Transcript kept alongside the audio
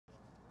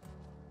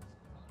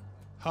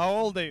How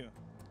old are you?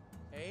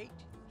 8.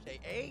 Say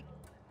 8.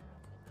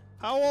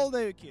 How old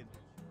are you, kid?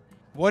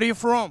 Where are you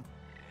from?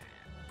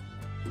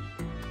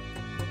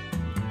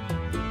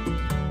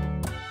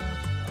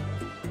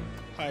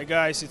 Hi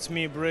guys, it's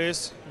me,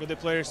 Briz, with the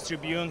Players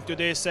Tribune.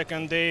 Today,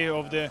 second day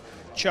of the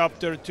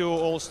Chapter 2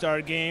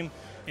 All-Star game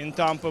in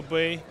Tampa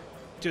Bay.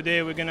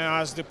 Today we're gonna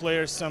ask the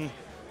players some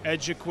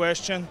edgy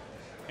question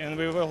and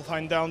we will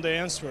find out the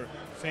answer.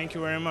 Thank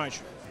you very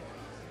much.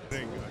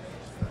 Very good.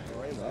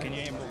 Can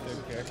you able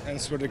to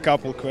answer a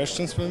couple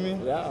questions for me?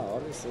 Yeah,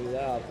 obviously,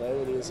 yeah. I'll play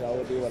with you, so I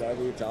will do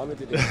whatever you tell me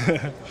to do.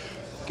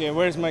 Okay,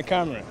 where's my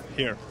camera?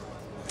 Here.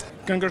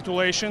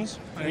 Congratulations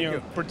on your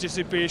you.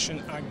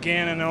 participation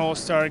again in an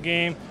All-Star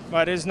game,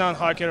 but it's not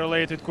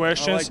hockey-related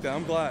questions. I like that.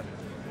 I'm glad.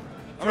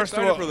 I'm First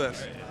excited of all, for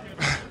this.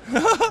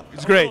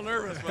 It's great. I'm a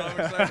little nervous, but I'm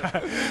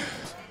excited.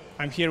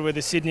 I'm here with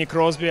the Sidney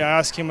Crosby. I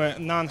asked him a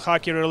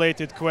non-hockey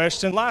related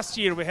question. Last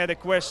year we had a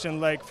question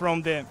like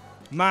from the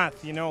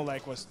math, you know,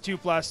 like was 2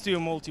 + 2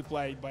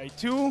 multiplied by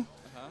 2.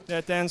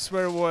 That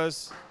answer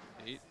was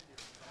 8.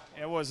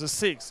 It was a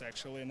 6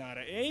 actually, not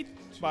an 8,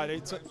 but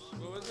it's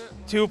What was it?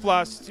 2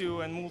 + 2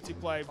 and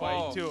multiply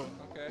by 2.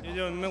 Okay. You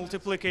do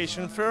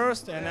multiplication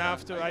first and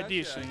after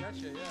addition.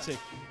 Yeah. Sick.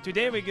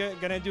 Today we're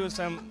gonna do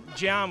some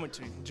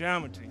geometry.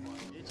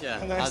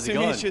 Yeah, Nice how's to it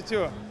going? meet you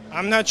too.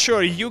 I'm not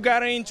sure. You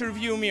gotta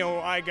interview me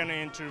or I gonna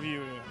interview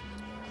you.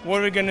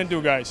 What are we gonna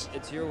do, guys?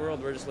 It's your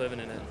world, we're just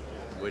living in it.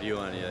 What do you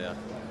want, Ilya?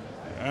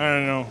 I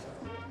don't know.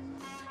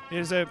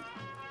 There's a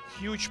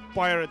huge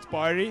pirate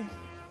party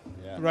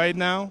right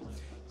now.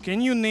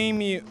 Can you name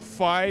me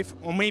 5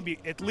 or maybe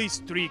at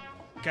least 3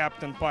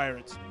 Captain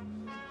Pirates?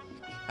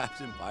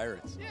 Captain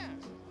Pirates. Yeah.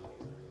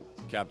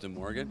 Captain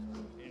Morgan.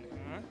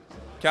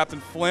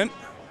 Captain Flint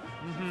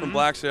from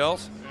Black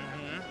Sails.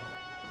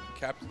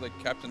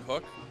 Captain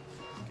Hook.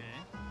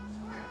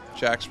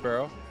 Jack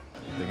Sparrow.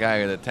 The guy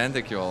with the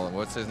tentacle,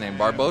 what's his name,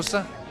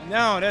 Barbosa?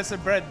 No, that's a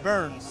Brett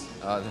Burns.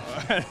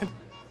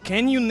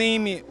 Can you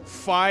name me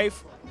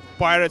 5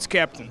 Pirates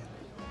captain?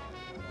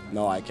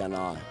 No, I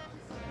cannot.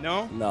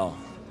 No? No.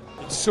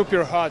 It's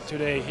super hot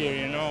today here,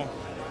 you know.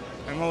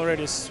 I'm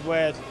already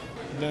sweat.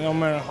 No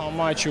matter how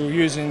much you're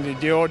using the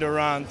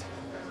deodorant.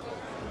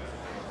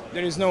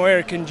 There is no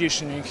air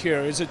conditioning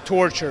here. It's a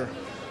torture.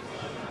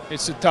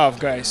 It's a tough,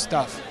 guys,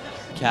 tough.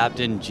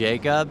 Captain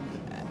Jacob.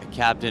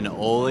 Captain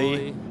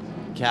Oli.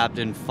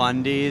 Captain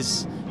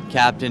Fundies.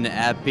 Captain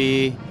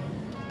Epi.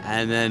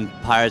 And then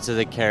Pirates of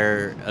the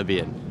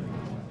Caribbean.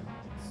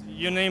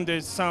 You named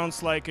it,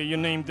 sounds like you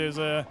named there's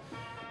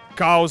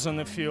cows on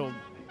the field.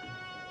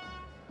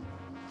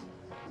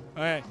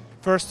 All right,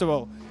 first of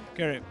all,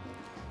 Gary,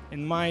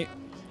 in my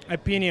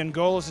opinion,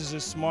 goals is the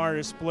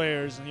smartest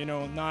players, you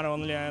know, not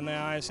only on the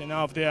ice and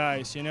off the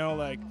ice, you know,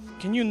 like,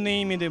 can you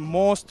name me the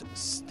most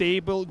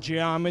stable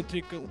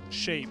geometrical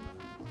shape?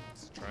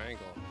 It's a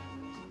triangle.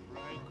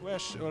 Right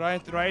question,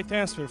 right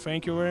answer,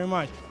 thank you very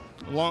much.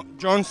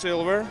 John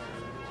Silver.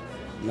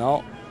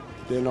 No,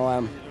 didn't know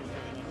him.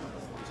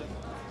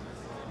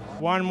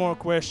 One more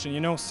question, you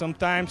know,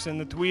 sometimes in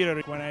the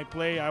Twitter when I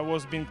play, I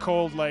was being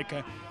called like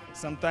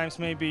sometimes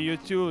maybe you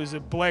too, is a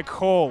black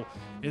hole.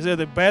 Is it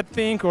a bad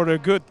thing or a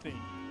good thing?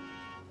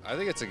 I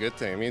think it's a good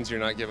thing. It means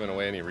you're not giving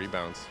away any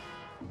rebounds.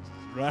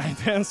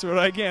 Right answer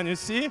again, you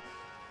see?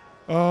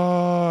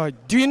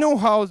 Do you know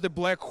how the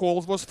black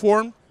hole was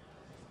formed?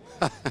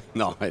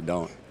 No, I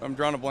don't. I'm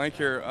drawing a blank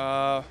here.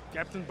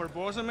 Captain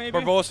Barbosa maybe?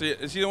 Barbosa.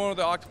 Is he the one with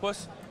the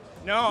octopus?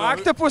 No,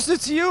 octopus,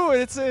 it's you.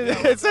 It's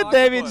a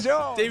David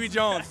Jones. Davy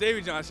Jones.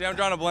 See, I'm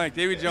drawing a blank.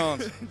 Davy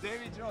Jones.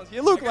 David Jones.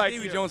 You look like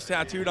Davy you. Jones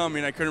tattooed on me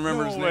and I couldn't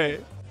remember his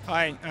name.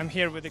 Hi, I'm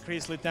here with the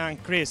Chris Letang.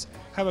 Chris,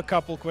 I have a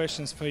couple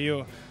questions for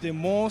you. The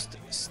most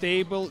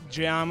stable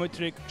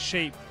geometric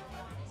shape?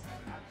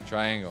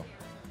 Triangle.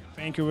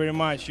 Thank you very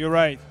much. You're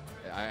right.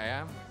 I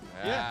am?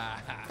 Yeah.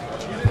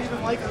 You didn't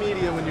even like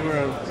media when you were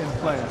in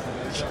play.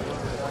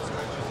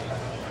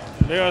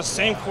 There are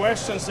same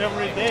questions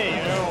every day,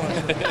 you know.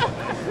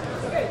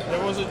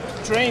 There was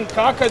a trained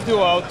cockatoo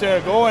out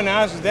there. Go and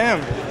ask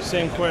them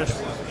same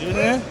questions, isn't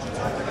it?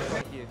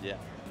 Yeah.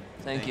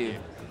 Thank you.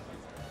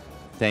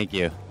 Thank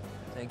you.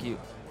 Thank you.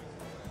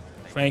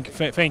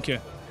 Thank you.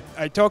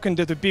 I talking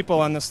to the people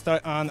on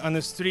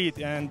the street,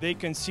 and they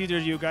consider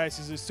you guys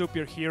as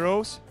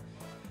superheroes.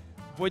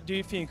 What do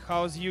you think?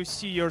 How do you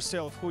see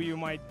yourself? Who you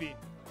might be?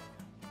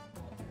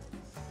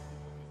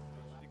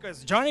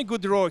 Because Johnny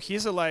Gaudreau,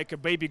 he's like a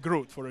baby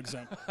Groot, for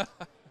example.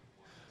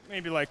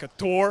 Maybe like a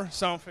Thor,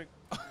 something.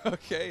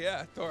 Okay,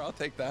 yeah, Thor, I'll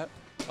take that.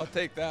 I'll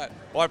take that.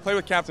 Well, I played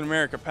with Captain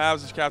America.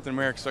 Pavs is Captain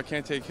America, so I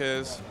can't take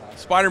his.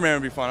 Spider-Man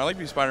would be fun. I like to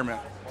be Spider-Man.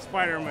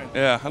 Spider-Man.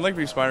 Yeah, I'd like to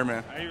be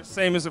Spider-Man. Are you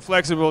same as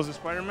flexible as a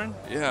Spider-Man?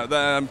 Yeah,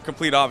 I'm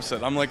complete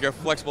opposite. I'm like a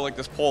flexible like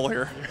this pole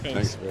here.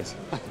 Thanks, Chris.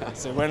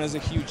 So when is a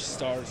huge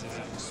stars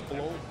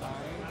explode,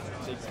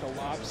 they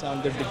collapse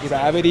under the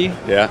gravity.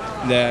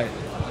 Yeah.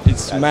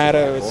 It's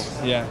matter.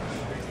 Yeah.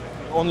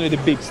 Only the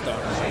big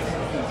stars.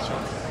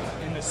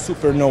 In the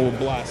supernova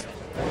blast.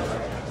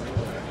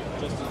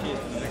 Just in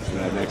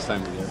case. Next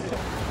time.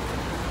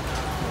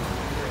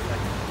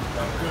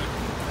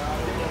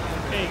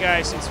 Hey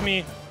guys, it's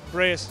me,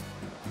 Briz.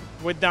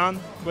 We're done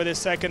with the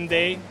second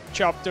day,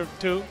 chapter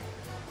 2,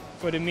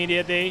 for the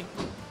media day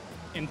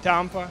in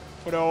Tampa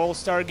for the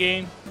All-Star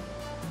game.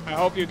 I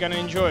hope you're gonna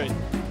enjoy it.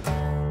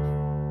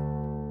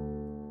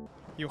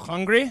 You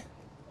hungry?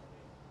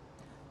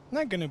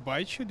 Not gonna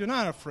bite you, do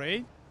not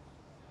afraid.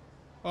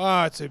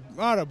 Oh, it's a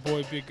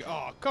boy, big.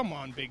 Oh, come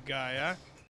on, big guy, huh?